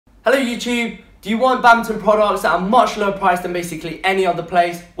Hello YouTube, do you want badminton products at a much lower price than basically any other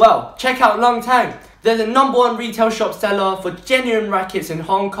place? Well, check out Longtang. They're the #1 retail shop seller for genuine rackets in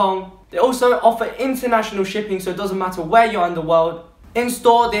Hong Kong. They also offer international shipping, so it doesn't matter where you are in the world. In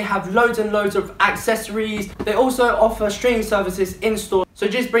store, they have loads and loads of accessories. They also offer stringing services in store, so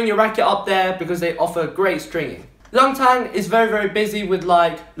just bring your racket up there because they offer great stringing. Longtang is very busy with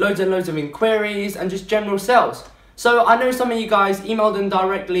like loads and loads of inquiries and just general sales. So I know some of you guys emailed them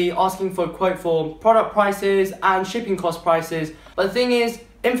directly asking for a quote for product prices and shipping cost prices. But the thing is,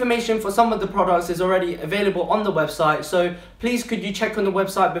 information for some of the products is already available on the website. So please could you check on the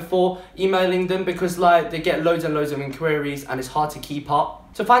website before emailing them, because like they get loads and loads of inquiries and it's hard to keep up.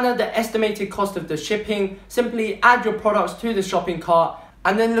 To find out the estimated cost of the shipping, simply add your products to the shopping cart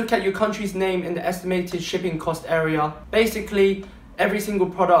and then look at your country's name in the estimated shipping cost area. Basically, every single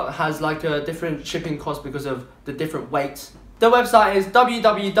product has like a different shipping cost because of the different weights. Their website is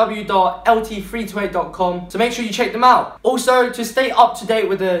www.lt328.com, so make sure you check them out. Also, to stay up to date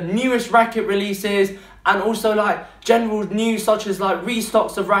with the newest racket releases and also like general news such as like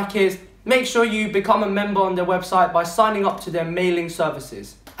restocks of rackets, make sure you become a member on their website by signing up to their mailing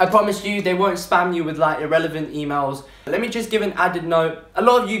services. I promise you they won't spam you with like irrelevant emails. Let me just give an added note. A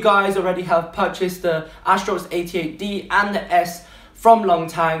lot of you guys already have purchased the Astrox 88D and the S from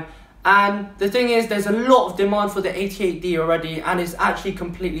Longtang, and the thing is there's a lot of demand for the 88D already and it's actually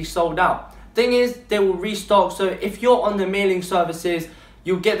completely sold out. Thing is, they will restock, so if you're on the mailing services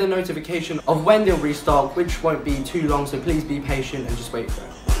you'll get the notification of when they'll restock, which won't be too long, so please be patient and just wait for it.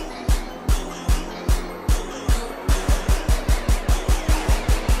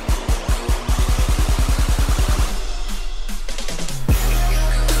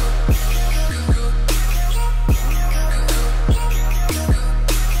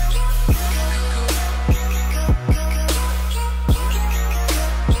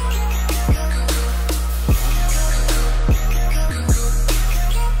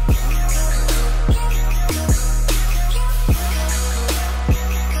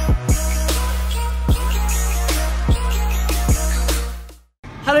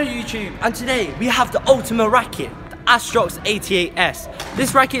 Hello YouTube, and today we have the ultimate racket, the Astrox 88S.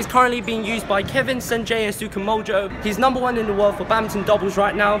 This racket is currently being used by Kevin Sanjaya Sukamojo. He's #1 in the world for badminton doubles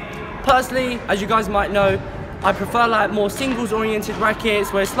right now. Personally, as you guys might know, I prefer like more singles oriented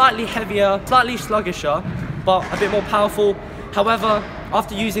rackets where it's slightly heavier, slightly sluggisher, but a bit more powerful. However,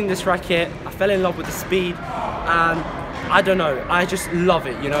 after using this racket, I fell in love with the speed and I don't know, I just love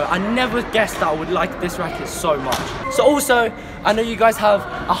it, you know. I never guessed that I would like this racket so much. So also, I know you guys have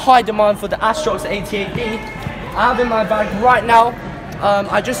a high demand for the Astrox 88D. I have in my bag right now.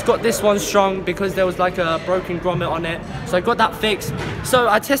 I just got this one strung because there was like a broken grommet on it. So I got that fixed. So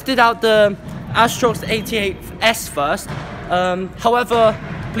I tested out the Astrox 88S first. However,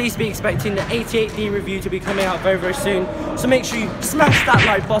 please be expecting the 88D review to be coming out very soon. So make sure you smash that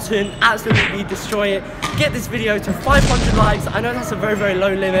like button, absolutely destroy it. Get this video to 500 likes. I know that's a very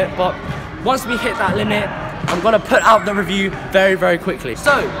low limit, but once we hit that limit, I'm gonna put out the review very quickly.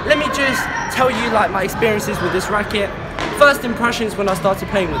 So let me just tell you like my experiences with this racket. First impressions when I started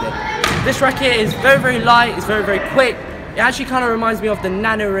playing with it. This racket is very light, it's very quick. It actually kind of reminds me of the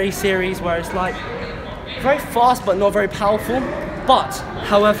Nano Ray series, where it's like very fast but not very powerful. But,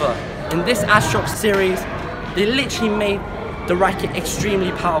 however, in this Astrox series, they literally made the racket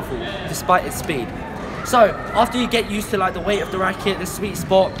extremely powerful, despite its speed. So, after you get used to like the weight of the racket, the sweet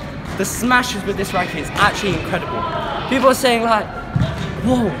spot, the smashes with this racket is actually incredible. People are saying like,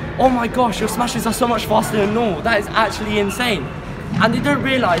 whoa, oh my gosh, your smashes are so much faster than normal. That is actually insane. And they don't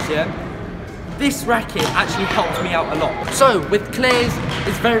realise it. This racket actually helped me out a lot. So, with clears,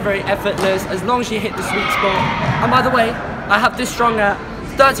 it's very effortless as long as you hit the sweet spot. And by the way, I have this strung at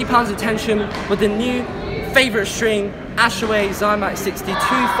 30 pounds of tension with the new favourite string, Ashaway Zymax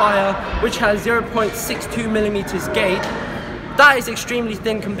 62 Fire, which has 0.62mm gauge. That is extremely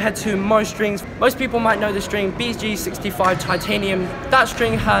thin compared to most strings. Most people might know the string BG65 Titanium. That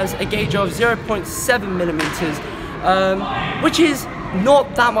string has a gauge of 0.7mm, which is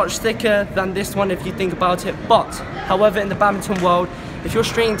not that much thicker than this one if you think about it. But, however, in the badminton world, if your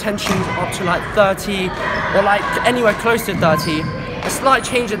string tension's up to like 30 or like anywhere close to 30, a slight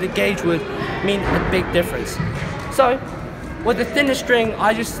change of the gauge would mean a big difference. So with the thinner string,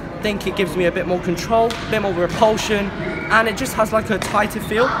 I just think it gives me a bit more control, a bit more repulsion, and it just has like a tighter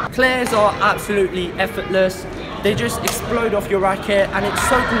feel. Clears are absolutely effortless. They just explode off your racket and it's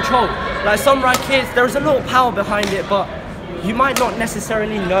so controlled. Like some rackets, there's a lot of power behind it, but you might not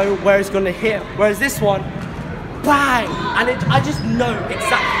necessarily know where it's going to hit, whereas this one, bang! And I just know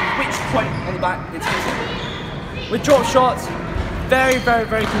exactly which point on the back it's hitting. With drop shots,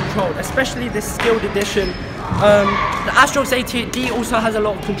 very controlled, especially this skilled edition. The Astrox 88D also has a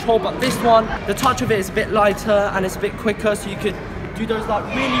lot of control, but this one, the touch of it is a bit lighter and it's a bit quicker, so you could do those like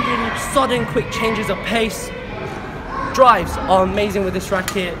really sudden quick changes of pace. Drives are amazing with this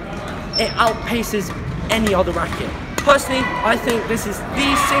racket. It outpaces any other racket. Personally, I think this is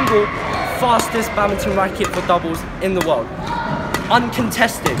the single fastest badminton racket for doubles in the world.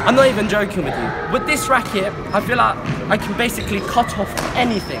 Uncontested. I'm not even joking with you. With this racket, I feel like I can basically cut off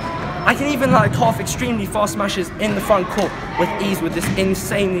anything. I can even like cut off extremely fast smashes in the front court with ease with this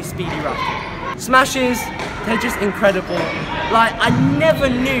insanely speedy racket. Smashes, they're just incredible. Like, I never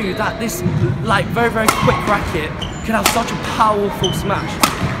knew that this like very quick racket could have such a powerful smash.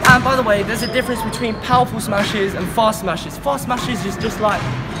 And by the way, there's a difference between powerful smashes and fast smashes. Fast smashes is just like,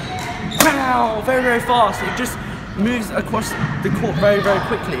 wow, very fast. It just moves across the court very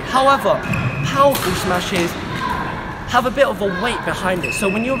quickly. However, powerful smashes have a bit of a weight behind it. So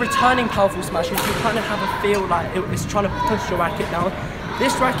when you're returning powerful smashes, you kind of have a feel like it's trying to push your racket down.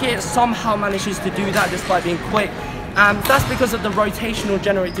 This racket somehow manages to do that despite being quick. And that's because of the rotational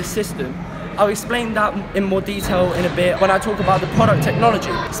generator system. I'll explain that in more detail in a bit when I talk about the product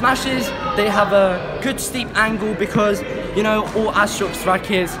technology. Smashes, they have a good steep angle because, you know, all Astrox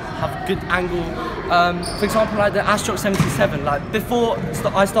rackets have good angle. For example, like the Astrox 77, like before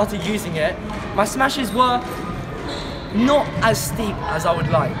I started using it, my smashes were not as steep as I would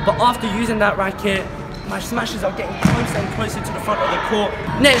like. But after using that racket, my smashes are getting closer and closer to the front of the court.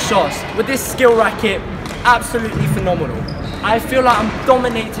 Net shots with this skill racket, absolutely phenomenal. I feel like I'm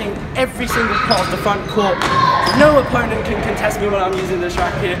dominating every single part of the front court. No opponent can contest me when I'm using this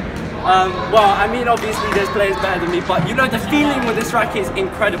racket. Well, I mean, obviously there's players better than me, but you know, the feeling with this racket is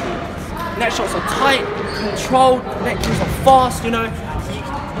incredible. Net shots are tight, controlled, net kicks are fast, you know.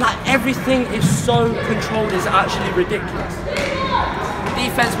 Like, everything is so controlled, it's actually ridiculous.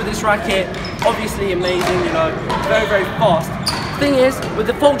 Defense with this racket, obviously amazing, you know, very fast. Thing is, with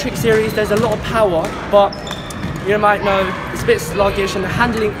the Voltric series, there's a lot of power, but you might know it's a bit sluggish and the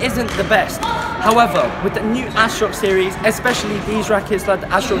handling isn't the best. However, with the new Astrox series, especially these rackets like the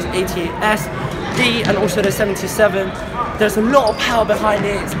Astrox 88S, D and also the 77, there's a lot of power behind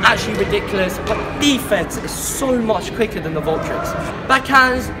it, it's actually ridiculous, but defense is so much quicker than the Voltrics.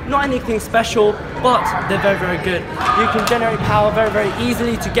 Backhands, not anything special, but they're very good. You can generate power very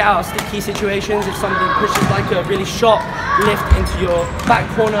easily to get out of sticky situations if somebody pushes like a really sharp lift into your back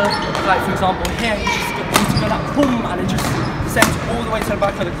corner, like for example here, you just go like boom, and it just sends all the way to the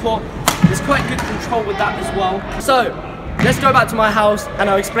back of the court. There's quite good control with that as well. So let's go back to my house and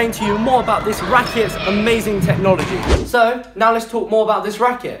I'll explain to you more about this racket's amazing technology. So now let's talk more about this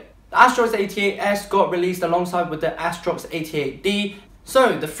racket. The Astrox 88S got released alongside with the Astrox 88D.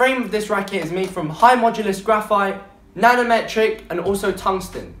 So the frame of this racket is made from high modulus graphite, nanometric and also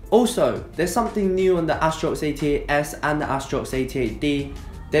tungsten. Also, there's something new on the Astrox 88S and the Astrox 88D.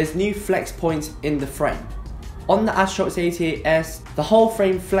 There's new flex points in the frame. On the Astrox 88S, the whole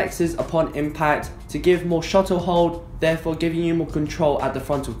frame flexes upon impact to give more shuttle hold, therefore giving you more control at the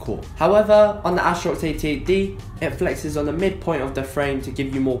frontal court. However, on the Astrox 88D, it flexes on the midpoint of the frame to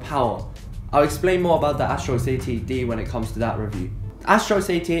give you more power. I'll explain more about the Astrox 88D when it comes to that review. The Astrox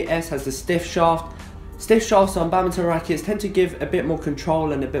 88S has the stiff shaft. Stiff shafts on badminton rackets tend to give a bit more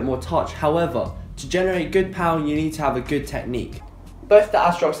control and a bit more touch. However, to generate good power, you need to have a good technique. Both the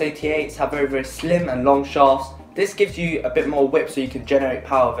Astrox 88s have very slim and long shafts. This gives you a bit more whip so you can generate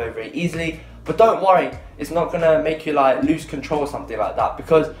power very easily. But don't worry, it's not going to make you like lose control or something like that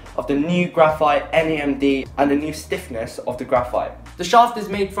because of the new graphite NAMD and the new stiffness of the graphite. The shaft is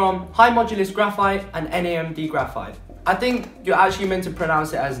made from high modulus graphite and NAMD graphite. I think you're actually meant to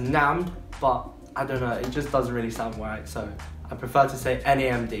pronounce it as NAMD, but I don't know, it just doesn't really sound right, so I prefer to say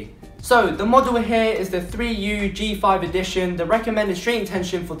NAMD. So the model here is the 3U G5 edition. The recommended string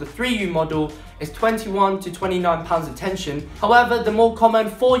tension for the 3U model is 21 to 29 pounds of tension. However, the more common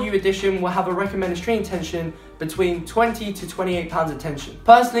 4U edition will have a recommended string tension between 20 to 28 pounds of tension.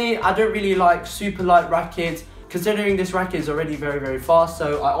 Personally, I don't really like super light rackets, considering this racket is already very fast,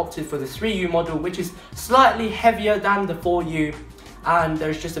 so I opted for the 3U model, which is slightly heavier than the 4U, and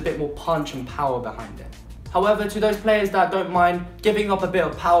there's just a bit more punch and power behind it. However, to those players that don't mind giving up a bit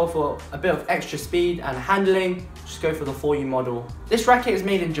of power for a bit of extra speed and handling, just go for the 4U model. This racket is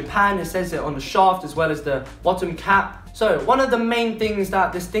made in Japan, it says it on the shaft as well as the bottom cap. So one of the main things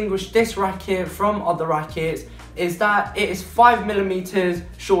that distinguish this racket from other rackets is that it is 5mm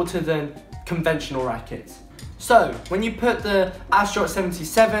shorter than conventional rackets. So when you put the Astrox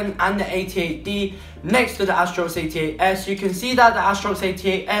 77 and the 88D next to the Astrox 88S, you can see that the Astrox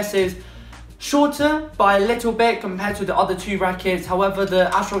 88S is Shorter by a little bit compared to the other two rackets, however the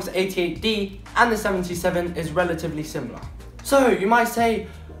Astrox 88D and the 77 is relatively similar. So you might say,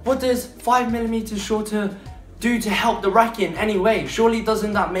 what does 5mm shorter do to help the racket in any way? Surely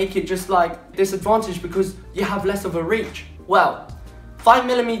doesn't that make it just like disadvantaged because you have less of a reach? Well,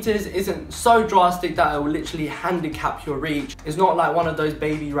 5mm isn't so drastic that it will literally handicap your reach. It's not like one of those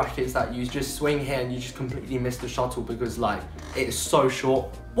baby rackets that you just swing here and you just completely miss the shuttle because like it is so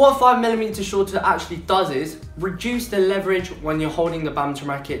short. What 5mm shorter actually does is reduce the leverage when you're holding the badminton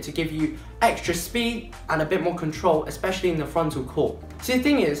racket to give you extra speed and a bit more control, especially in the frontal court. See, the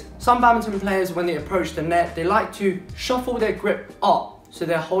thing is, some badminton players when they approach the net, they like to shuffle their grip up so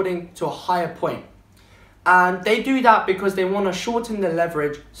they're holding to a higher point. And they do that because they want to shorten the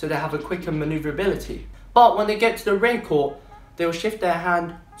leverage so they have a quicker maneuverability. But when they get to the rear court, they will shift their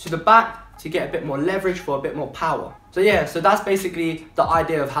hand to the back to get a bit more leverage for a bit more power. So yeah, so that's basically the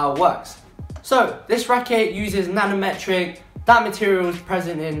idea of how it works. So this racket uses nanometric. That material is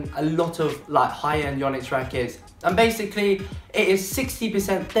present in a lot of like high-end YONEX rackets. And basically, it is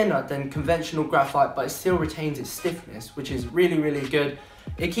 60% thinner than conventional graphite, but it still retains its stiffness, which is really, really good.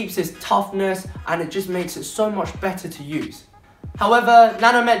 It keeps its toughness and it just makes it so much better to use. However,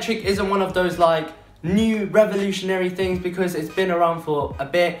 nanometric isn't one of those like new revolutionary things because it's been around for a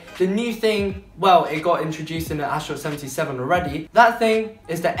bit. The new thing, well, it got introduced in the Astrox 77 already. That thing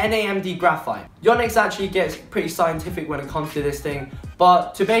is the NAMD graphite. YONEX actually gets pretty scientific when it comes to this thing,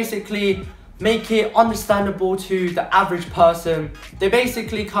 but to basically make it understandable to the average person, they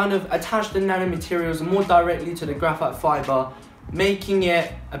basically kind of attach the nanomaterials more directly to the graphite fiber, making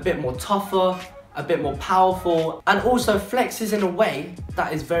it a bit more tougher, a bit more powerful, and also flexes in a way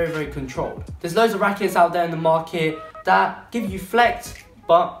that is very, very controlled. There's loads of rackets out there in the market that give you flex,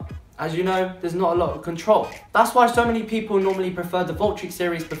 but as you know, there's not a lot of control. That's why so many people normally prefer the Voltrix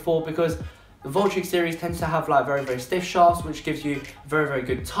series before, because the Voltrix series tends to have like very, very stiff shafts, which gives you very, very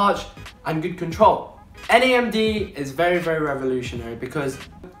good touch and good control. NAMD is very, very revolutionary because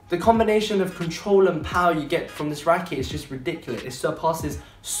the combination of control and power you get from this racket is just ridiculous. It surpasses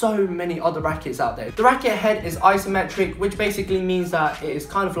so many other rackets out there. The racket head is isometric, which basically means that it is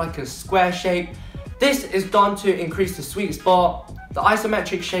kind of like a square shape. This is done to increase the sweet spot. The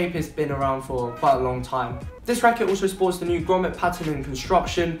isometric shape has been around for quite a long time. This racket also sports the new grommet pattern and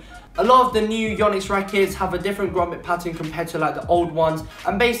construction. A lot of the new YONEX rackets have a different grommet pattern compared to like the old ones,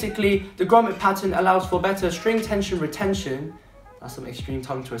 and basically the grommet pattern allows for better string tension retention. That's some extreme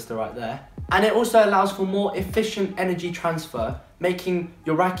tongue twister right there. And it also allows for more efficient energy transfer, making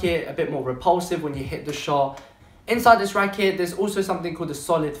your racket a bit more repulsive when you hit the shot. Inside this racket, there's also something called the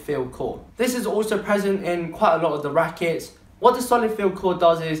solid field core. This is also present in quite a lot of the rackets. What the solid field core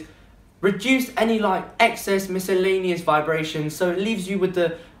does is reduce any like excess miscellaneous vibrations, so it leaves you with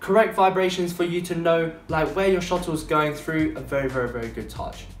the correct vibrations for you to know like where your shuttle's going through a very, very, very good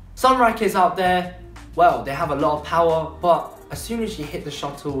touch. Some rackets out there, well, they have a lot of power, but as soon as you hit the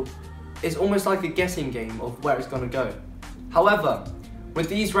shuttle, it's almost like a guessing game of where it's going to go. However, with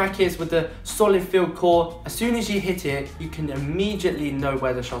these rackets, with the solid field core, as soon as you hit it, you can immediately know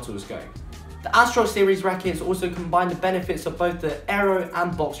where the shuttle is going. The Astrox series rackets also combine the benefits of both the aero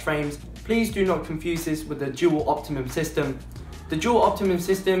and box frames. Please do not confuse this with the dual optimum system. The dual optimum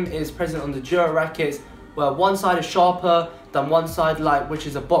system is present on the Dura rackets, where one side is sharper than one side, which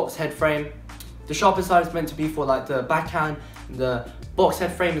is a box head frame. The sharper side is meant to be for like the backhand, the box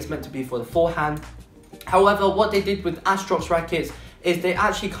head frame is meant to be for the forehand. However, what they did with Astrox rackets is they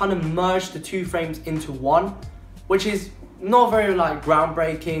actually kind of merged the two frames into one, which is not very like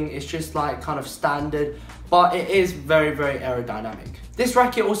groundbreaking. It's just like kind of standard, but it is very, very aerodynamic. This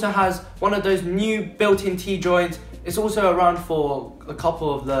racket also has one of those new built-in T-joints. It's also around for a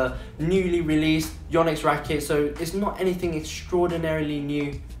couple of the newly released YONEX rackets, so it's not anything extraordinarily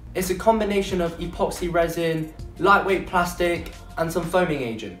new. It's a combination of epoxy resin, lightweight plastic, and some foaming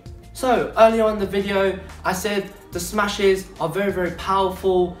agent. So earlier on in the video, I said the smashes are very, very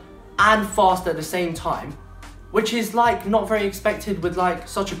powerful and fast at the same time, which is like not very expected with like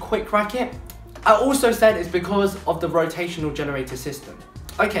such a quick racket. I also said it's because of the rotational generator system.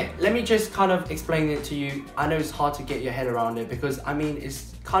 Okay, let me just kind of explain it to you. I know it's hard to get your head around it because I mean,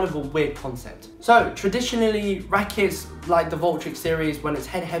 it's kind of a weird concept. So traditionally, rackets like the Voltrix series, when it's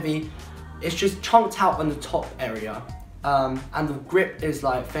head heavy, it's just chunked out on the top area, and the grip is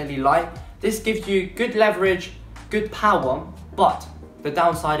like fairly light. This gives you good leverage, good power, but the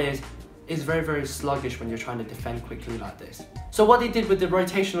downside is it's very, very sluggish when you're trying to defend quickly like this. So what they did with the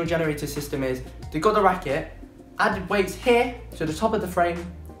rotational generator system is they got the racket, added weights here to the top of the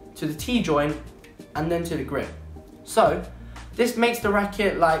frame, to the T-joint, and then to the grip. So This makes the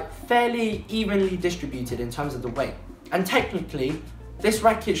racket like fairly evenly distributed in terms of the weight. And technically, this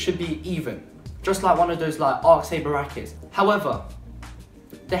racket should be even, just like one of those like Arc Saber rackets. However,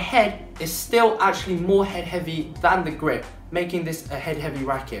 the head is still actually more head heavy than the grip, making this a head heavy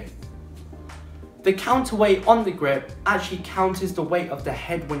racket. The counterweight on the grip actually counters the weight of the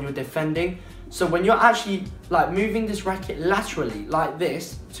head when you're defending. So when you're actually like moving this racket laterally like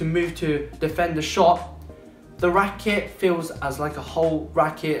this to move to defend the shot, the racket feels as like a whole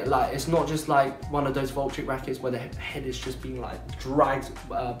racket. Like it's not just like one of those Voltric rackets where the head is just being like dragged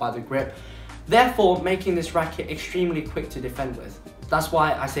by the grip. Therefore, making this racket extremely quick to defend with. That's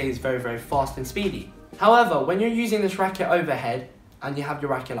why I say it's very, very fast and speedy. However, when you're using this racket overhead and you have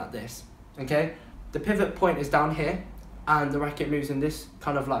your racket like this, okay, the pivot point is down here and the racket moves in this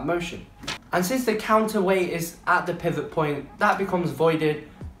kind of like motion. And since the counterweight is at the pivot point, that becomes voided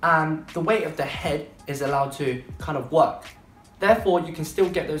and the weight of the head is allowed to kind of work. Therefore, you can still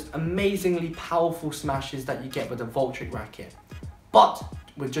get those amazingly powerful smashes that you get with a Voltric racket, but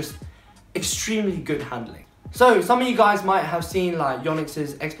with just extremely good handling. So some of you guys might have seen like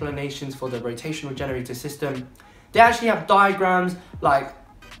YONEX's explanations for the rotational generator system. They actually have diagrams and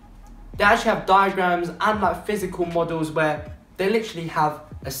like physical models where they literally have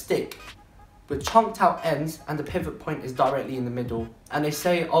a stick with chunked out ends and the pivot point is directly in the middle, and they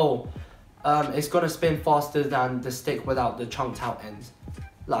say, oh, it's gonna spin faster than the stick without the chunked out ends.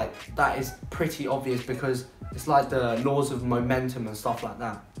 Like, that is pretty obvious because it's like the laws of momentum and stuff like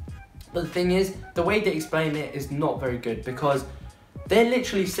that. But the thing is, the way they explain it is not very good because they're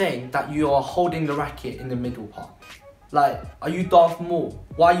literally saying that you are holding the racket in the middle part. Like, are you Darth Maul?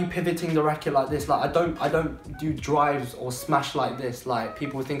 Why are you pivoting the racket like this? Like, I don't do drives or smash like this. Like,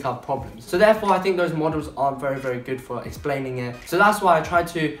 people think I have problems. So therefore, I think those models aren't very, very good for explaining it. So that's why I try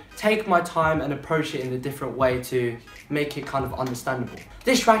to take my time and approach it in a different way to make it kind of understandable.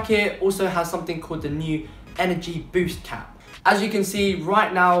 This racket also has something called the new energy boost cap. As you can see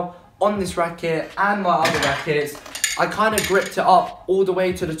right now on this racket and my other rackets, I kind of gripped it up all the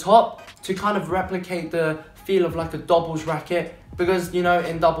way to the top to kind of replicate the feel of like a doubles racket, because you know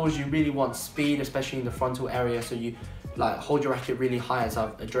in doubles you really want speed, especially in the frontal area, so you like hold your racket really high, as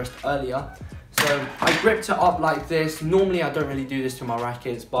I've addressed earlier. So I gripped it up like this. Normally I don't really do this to my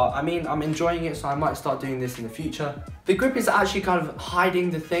rackets, but I mean I'm enjoying it, so I might start doing this in the future. The grip is actually kind of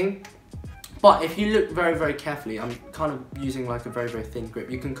hiding the thing, but if you look very, very carefully, I'm kind of using like a very, very thin grip.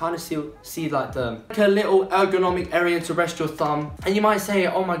 You can kind of see like a little ergonomic area to rest your thumb. And you might say,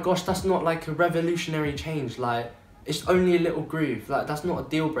 oh my gosh, that's not like a revolutionary change. Like, it's only a little groove. Like, that's not a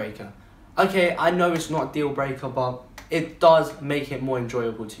deal breaker. Okay, I know it's not a deal breaker, but it does make it more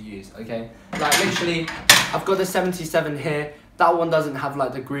enjoyable to use, okay? Like, literally, I've got the 77 here. That one doesn't have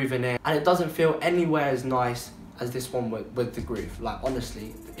like the groove in it, and it doesn't feel anywhere as nice as this one with the groove. Like,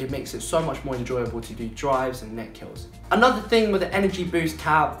 honestly, it makes it so much more enjoyable to do drives and net kills. Another thing with the energy boost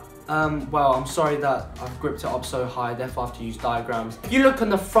cap, well, I'm sorry that I've gripped it up so high, therefore I have to use diagrams. If you look on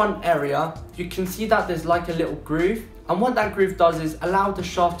the front area, you can see that there's like a little groove, and what that groove does is allow the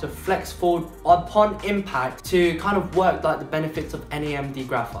shaft to flex forward upon impact to kind of work like the benefits of NAMD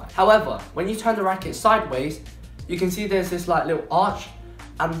graphite. However, when you turn the racket sideways, you can see there's this like little arch,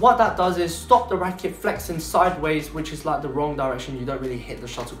 and what that does is stop the racket flexing sideways, which is like the wrong direction. You don't really hit the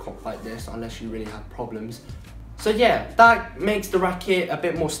shuttlecock like this unless you really have problems. So yeah, that makes the racket a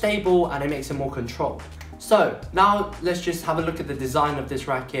bit more stable and it makes it more controlled. So now let's just have a look at the design of this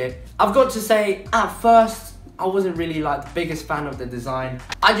racket. I've got to say, at first, I wasn't really like the biggest fan of the design.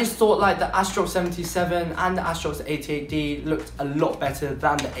 I just thought like the Astrox 77 and the Astrox 88D looked a lot better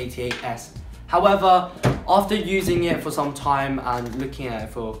than the 88S. However, after using it for some time and looking at it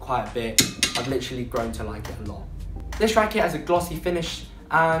for quite a bit, I've literally grown to like it a lot. This racket has a glossy finish,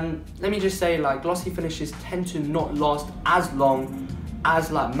 and let me just say, like, glossy finishes tend to not last as long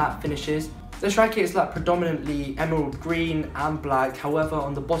as like matte finishes. This racket is like predominantly emerald green and black. However,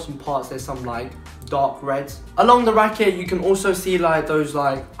 on the bottom parts there's some like dark reds. Along the racket you can also see like those,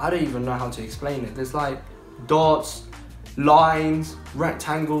 like, I don't even know how to explain it. There's like dots, lines,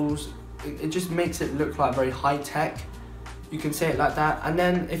 rectangles. It just makes it look like very high tech. You can say it like that. And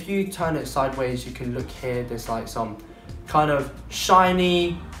then if you turn it sideways, you can look here. There's like some kind of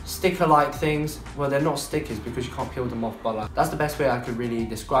shiny sticker like things. Well, they're not stickers because you can't peel them off, but like, that's the best way I could really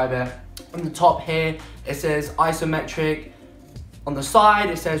describe it. On the top here it says isometric. On the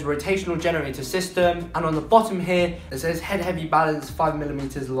side it says rotational generator system, and on the bottom here it says head heavy balance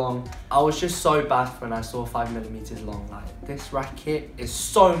 5mm long. I was just so baffed when I saw 5mm long. Like, this racket is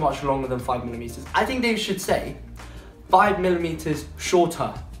so much longer than 5mm. I think they should say 5mm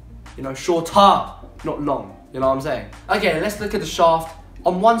shorter. You know, shorter, not long. You know what I'm saying? Okay, let's look at the shaft.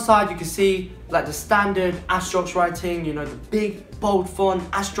 On one side, you can see like the standard Astrox writing, you know, the big bold font,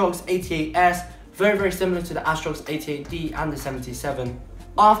 Astrox 88S, very similar to the Astrox 88D and the 77.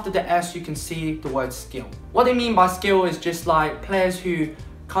 After the S, you can see the word skill. What they mean by skill is just like players who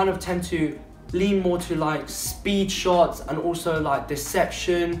kind of tend to lean more to like speed shots and also like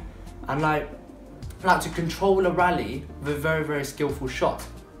deception and like to control a rally with very skillful shots.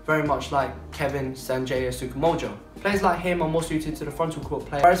 Very much like Kevin Sanjaya Sukamojo. Players like him are more suited to the frontal court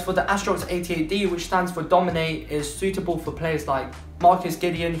player. Whereas for the Astrox 88D, which stands for dominate, is suitable for players like Marcus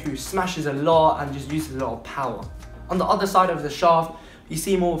Gideon, who smashes a lot and just uses a lot of power. On the other side of the shaft, you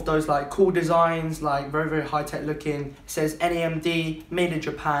see more of those like cool designs, like very high-tech looking. It says NAMD, made in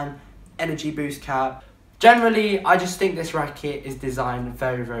Japan, energy boost cap. Generally, I just think this racket is designed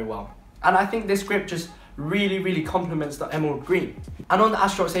very well. And I think this grip just really complements the emerald green. And on the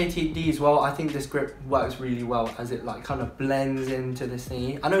Astrox 88D as well, I think this grip works really well as it like kind of blends into this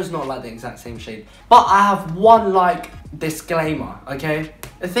thingy. I know it's not like the exact same shade, but I have one like disclaimer, okay?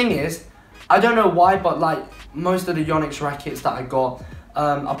 The thing is, I don't know why, but like most of the YONEX rackets that I got,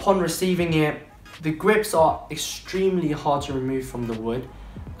 upon receiving it, the grips are extremely hard to remove from the wood.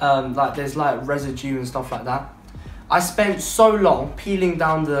 Like there's like residue and stuff like that. I spent so long peeling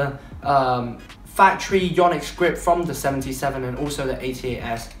down the factory YONEX grip from the 77 and also the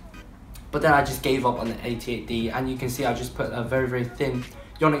 88S, but then I just gave up on the 88D, and you can see I just put a very thin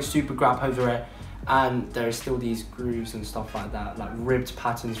YONEX super grab over it, and there are still these grooves and stuff like that, like ribbed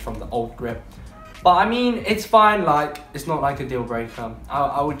patterns from the old grip. But I mean, it's fine, like it's not like a deal breaker.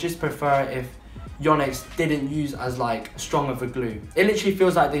 I would just prefer if YONEX didn't use as like strong of a glue. It literally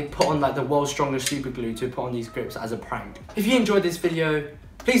feels like they put on like the world's strongest super glue to put on these grips as a prank. If you enjoyed this video,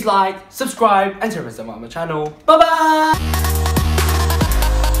 please like, subscribe, and turn on my channel. Bye bye!